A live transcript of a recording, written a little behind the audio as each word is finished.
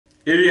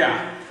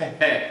Area,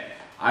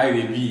 I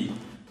dey be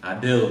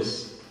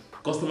Delz,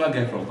 customer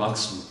guy from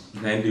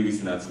Paxful. Na dey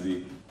with na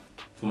today.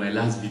 For my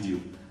last video,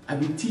 I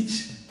bin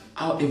teach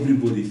how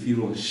everybody fit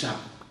run sharp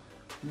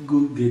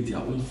go get their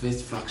own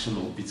first fraction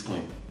of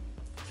Bitcoin.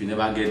 If you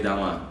never get that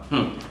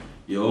one,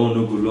 your own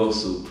no go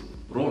loss. So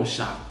run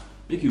sharp.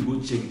 Make you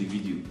go check the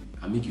video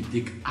and make you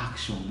take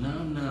action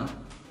now.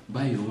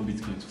 Buy your own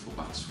Bitcoin for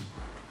Paxful.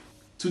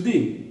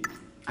 Today,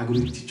 I go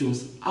teach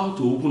us how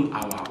to open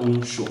our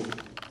own shop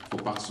for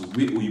Paxful,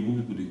 wey oyibo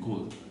people dey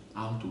call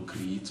how to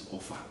create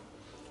offer.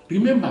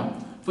 Remember,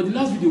 for the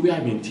last video wey I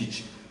been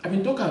teach, I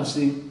been talk am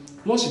say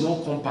once you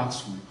don come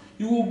Paxful,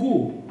 you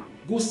will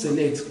go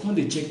select, come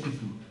dey check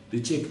people, dey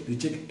check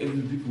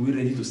every people wey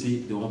ready to say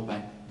they wan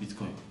buy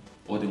Bitcoin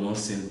or they wan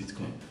sell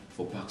Bitcoin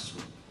for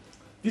Paxful.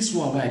 This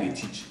one wey I dey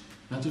teach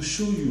na to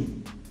show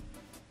you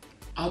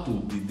how to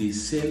dey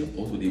sell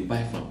or to dey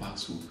buy from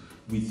Paxful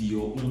with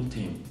your own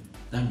term.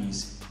 That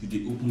means you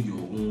dey open your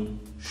own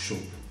shop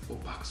for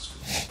Paxful.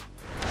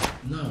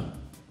 Now,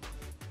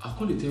 I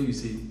come to tell you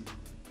say,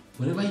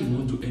 whenever you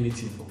want to do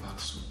anything for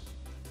Paxful,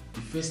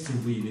 the first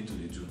thing wey you need to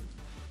dey do,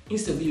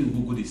 instead of you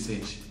go dey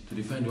search to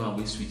dey find one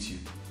wey suit you,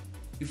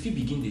 you fit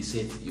begin dey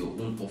set your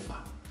own offer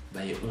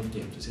by your own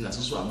term to say na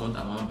so amount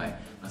I wan buy,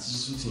 na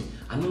so thing.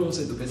 I no wan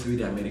sell to person wey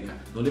dey America,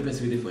 na only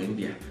person wey dey for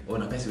India, or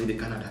na person wey dey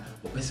Canada,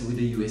 or person wey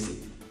dey USA.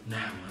 Na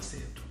I wan sell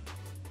to.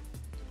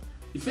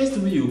 The first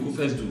thing wey you go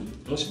first do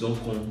once you don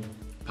come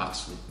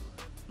Paxful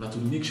na to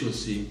make sure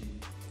say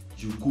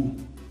you go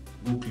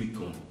click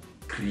on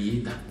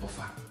create an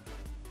offer.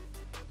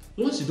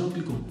 Once you don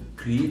click on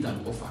create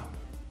an offer,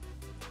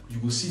 you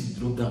go see the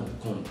drop down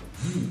come.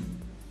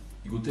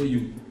 You go tell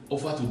you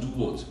offer to do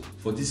what?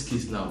 For this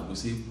case now, you go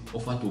say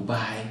offer to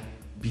buy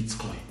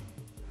Bitcoin.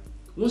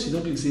 Once you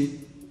don click say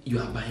you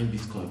are buying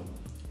Bitcoin,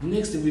 the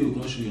next thing we will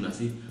come show you na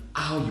say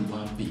how you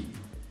wan pay.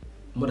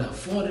 More than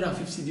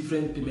 450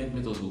 different payment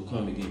methods will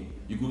come again.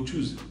 You go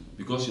choose,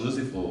 because you know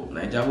say for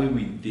Nigeria wey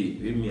we dey,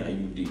 wey me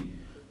and you dey,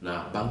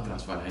 na bank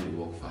transfer na dey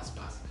work fast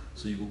pass.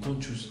 So you go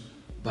come choose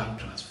bank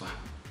transfer.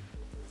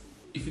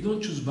 If you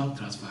don't choose bank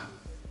transfer,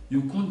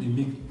 you can't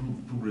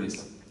make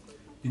progress.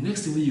 The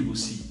next thing you go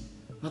see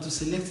now to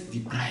select the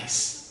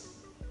price.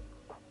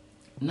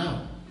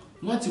 Now,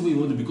 one thing you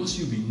want to, because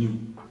you be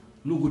new,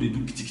 no go they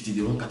do kitty, they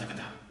run kata.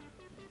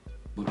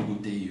 But they go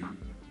tell you,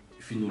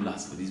 if you no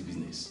last for this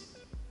business,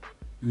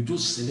 you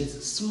just select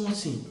small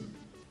thing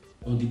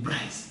on the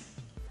price.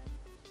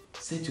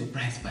 Set your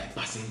price by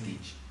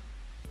percentage.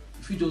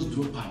 If you just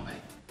drop am by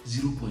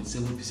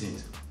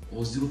 0.7%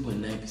 or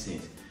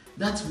 0.9%,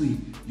 that way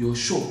your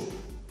shop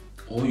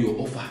or your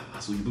offer,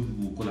 as people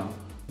will call am,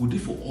 will dey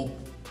for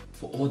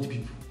all the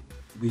people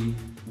wey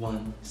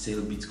wan sell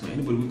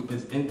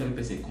Bitcoin. Anytime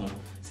person come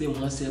say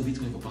wan sell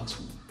Bitcoin for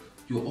Paxful,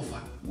 your offer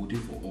will dey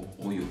for all,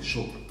 or your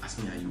shop, as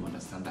me and you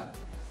understand that.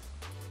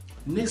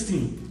 Next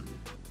thing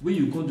wey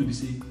you come do be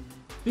say,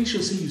 make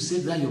sure say you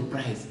set that your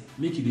price,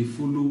 make it dey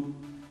follow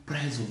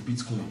price of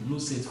Bitcoin, no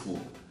set for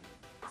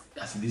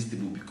as it is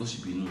stable, because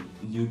you be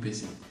new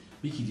person.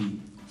 Make it dey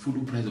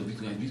follow price of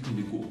Bitcoin. As Bitcoin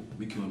dey go,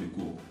 make it on dey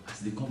go. As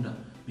they come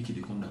down, make it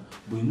dey come down.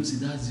 But you know say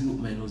that 0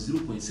 minus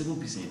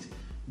 0.7%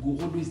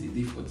 go always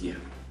dey for there.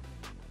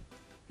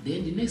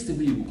 Then the next thing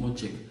wey you go come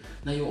check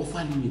na your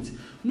offer limit.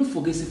 No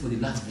forget say for the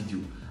last video,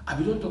 I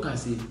bin don talk am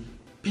say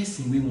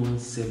person wey wan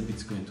sell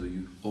Bitcoin to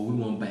you or wey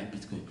wan buy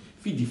Bitcoin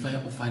fit define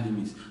offer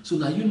limit. So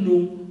now you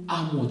know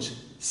how much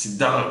sit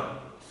down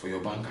for your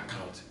bank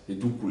account. They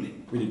do cool it.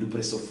 When they do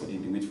press up for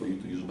them, they wait for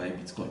you to use buy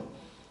Bitcoin.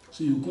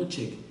 So you go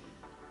check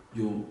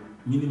your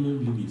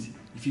minimum limit.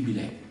 If it be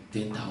like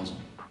 10,000,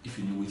 if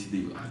you know what they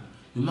you hand.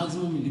 Your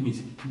maximum limit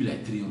if be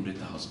like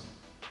 300,000.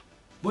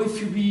 But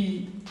if you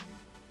be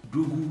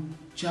Dogu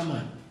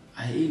chairman,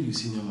 I hail you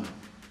senior man,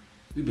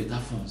 we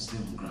better funds stay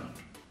on ground.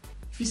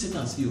 If you set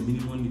and say your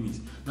minimum limit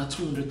na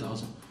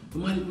 200,000,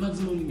 your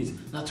maximum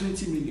limit na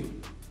 20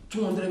 million,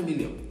 200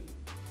 million.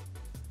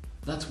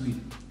 That way,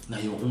 now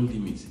your own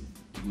limit,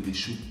 you go dey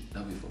show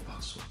that way for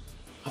Paxful.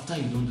 After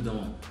you don't do that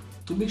one,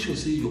 to make sure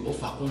say your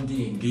offer on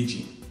dey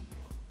engaging,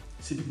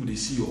 say people they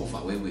see your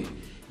offer well.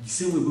 The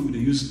same way we dey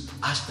use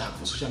hashtag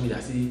for social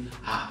media, say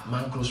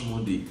man crush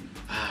Monday,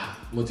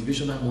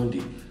 motivational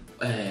Monday,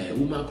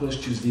 woman crush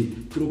Tuesday,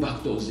 throwback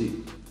Thursday.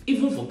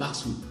 Even for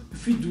Paxful,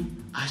 if you do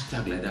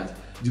hashtag like that,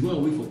 the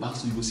one way for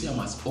Paxful, you go see them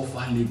as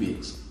offer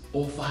labels.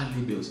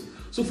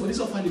 So for this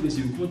offer labels,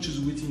 you can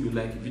choose which you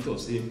like. If it will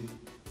say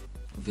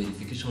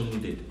verification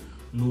needed,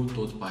 no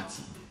third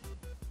party,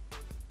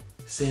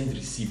 send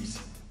receipts,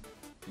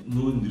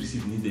 no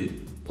receipt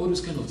needed, all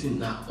those kind of things.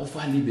 Now offer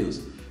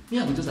labels. Me,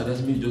 I will just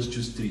advise me just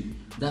choose 3.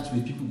 That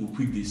way people go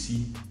quick, they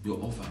see your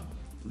offer.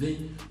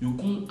 Then you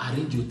can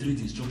arrange your trade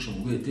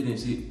instruction where tell them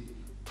say,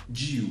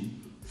 Gio,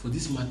 for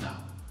this matter,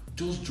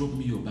 just drop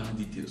me your bank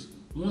details.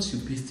 Once you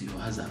paste your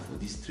answer for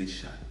this trade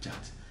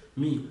chat,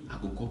 me, I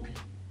go copy,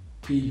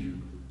 pay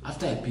you.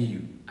 After I pay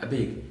you, I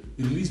beg,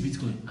 release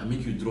Bitcoin and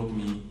make you drop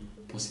me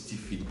positive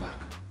feedback.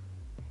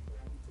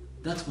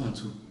 That one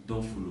too,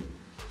 don't follow.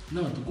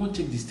 Now to go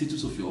check the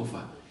status of your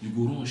offer, you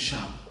go run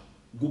sharp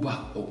go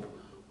back up,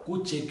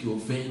 go check your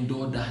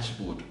vendor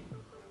dashboard.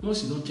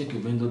 Once you don't check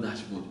your vendor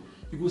dashboard,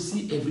 you go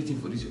see everything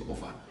for this your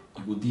offer.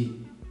 You go there,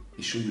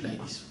 they show you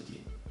like this for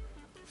there.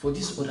 For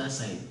this other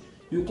side,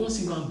 you can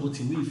see one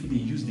button where you feel they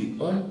use the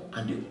on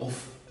and the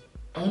off.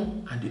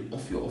 On and the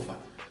off your offer.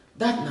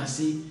 That na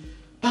say,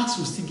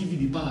 Paxful will still give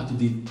you the power to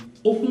dey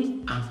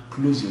open and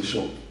close your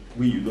shop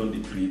where you don't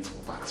dey create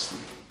for Paxful.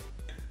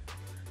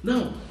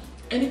 Now,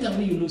 anytime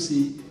when you know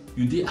say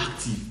you dey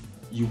active,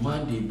 you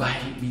want to buy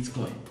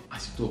Bitcoin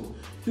as you talk,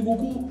 you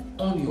go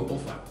on your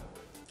offer.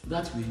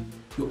 That way,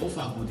 your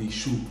offer go dey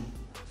show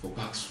for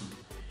Paxful.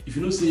 If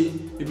you know say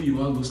maybe you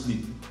want to go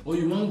sleep or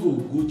you want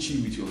to go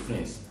chill with your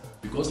friends,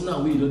 because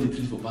now when you don't dey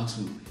treat for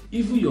Paxful,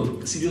 even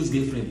your serious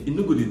girlfriend, you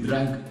no go dey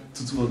drag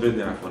to 200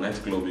 naira for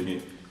nightclub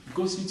again,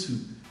 because you too,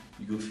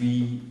 you go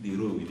feel the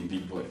roll with the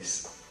big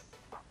boys.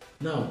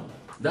 Now,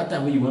 that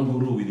time when you want to go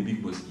roll with the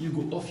big boys, you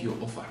go off your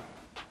offer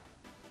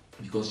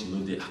because you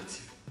know they're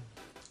active.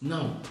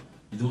 Now,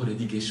 you don't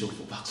already get shop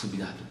for Paxful be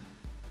that.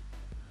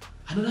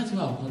 Another thing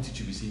I want to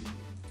teach you is say,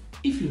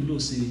 if you know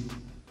say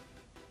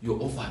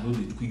your offer no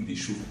dey quick dey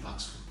show for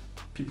Paxful,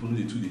 people know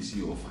they see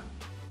your offer.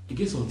 You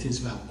get some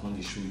things where I will come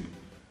to show you.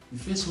 The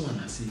first one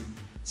I say,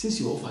 since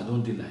your offer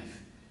don't dey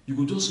live, you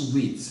go just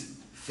wait.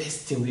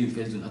 First thing wey you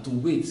first do na to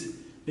wait.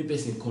 Make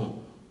person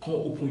come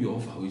open your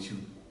offer with you.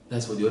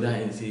 That's for the other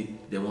end say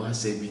they want to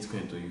sell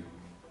Bitcoin to you.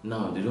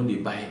 Now they don't dey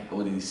buy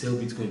or they sell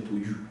Bitcoin to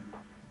you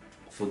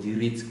for the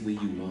rate where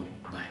you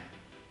want buy.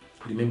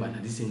 Remember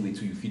that this same way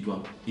too you fit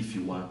one if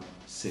you want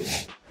sell.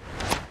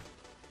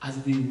 As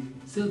they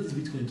sell this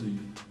Bitcoin to you,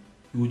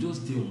 you will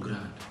just stay on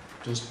ground,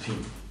 just pay.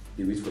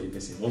 They wait for the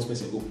person. Once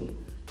person open,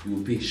 you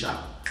will pay sharp.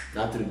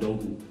 That trade don't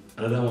go.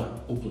 Another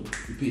one open,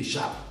 you pay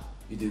sharp.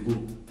 If they go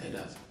like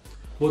that.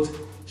 But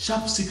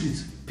sharp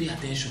secret, pay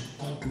attention,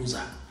 come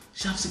closer.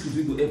 Sharp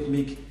secret will help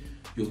make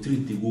your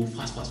trade they go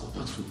fast for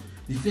Paxful.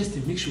 The first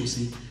thing, make sure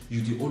say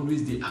you dey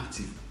always dey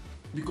active.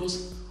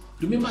 Because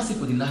remember say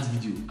for the last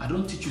video, I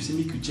don't teach you say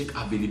make you check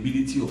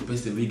availability of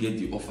person wey get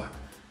the offer.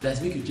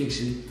 That's make you check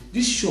say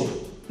this shop,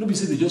 no be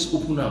say they just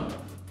open up.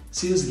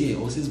 Sales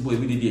girl or sales boy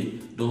wey dey there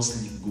don't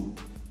sleep go.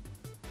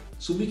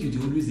 So make you dey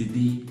always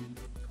dey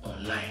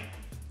online.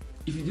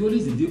 If you dey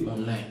always dey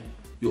online,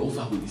 your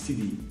offer will still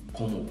dey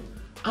come up.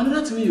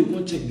 Another thing you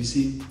go check be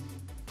say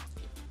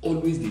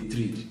always dey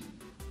trade.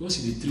 Once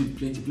you dey trade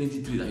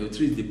plenty trade and your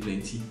trade dey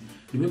plenty,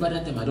 remember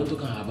that time I don't talk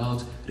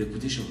about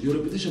reputation. Your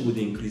reputation will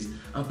increase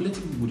and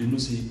plenty people will know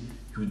say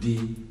you dey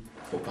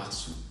for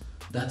Paxful.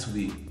 That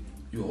way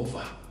your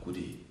offer go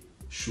dey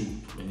show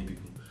to many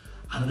people.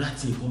 Another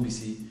thing come be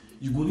say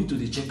you go need to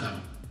dey check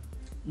am,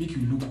 make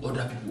you look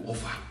other people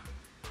offer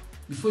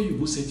before you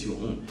go set your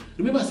own.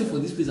 Remember say for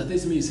this place I tell you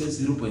say you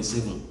set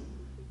 0.7.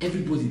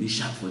 Everybody dey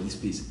sharp for this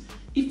place.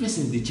 If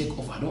person dey check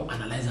offer, don't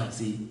analyze and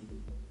say,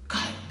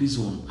 "Kai, based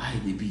on how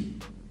they be,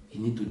 you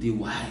need to dey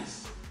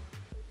wise."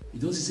 You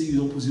don't say you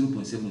don't put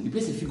 0.7. The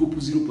person fit go put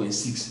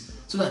 0.6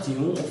 so that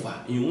in your own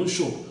offer, in your own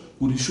shop,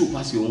 go dey show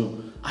pass your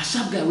own. A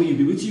sharp guy where you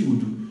be, wetin you go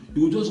do?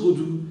 You go just go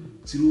do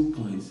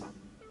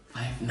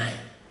 0.59.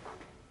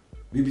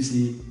 Maybe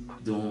say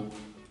don't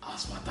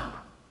outsmart am.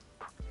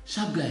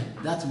 Sharp guy,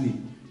 that way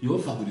your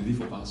offer will dey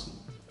for Paxful.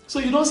 So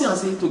you don't say and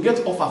say to get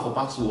offer for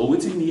Paxful or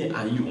wetin me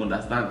and you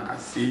understand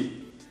as say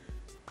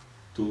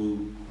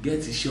to get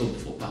a shop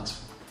for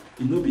Paxful,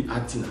 it no be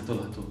acting at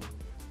all.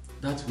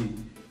 That way,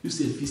 you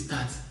say if you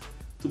start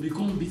to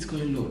become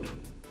Bitcoin Lord,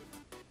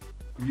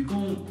 you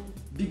become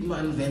big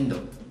man vendor,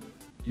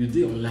 you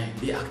dey online,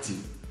 dey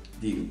active,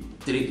 dey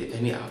trade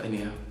anyhow.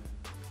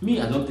 Me,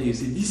 I don't tell you,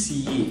 say this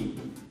year,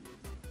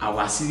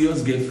 our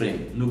serious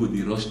girlfriend no go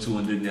dey rush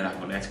 200 naira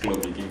for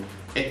nightclub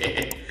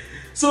again.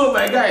 So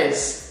my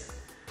guys,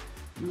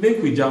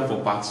 make we jump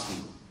for Paxful.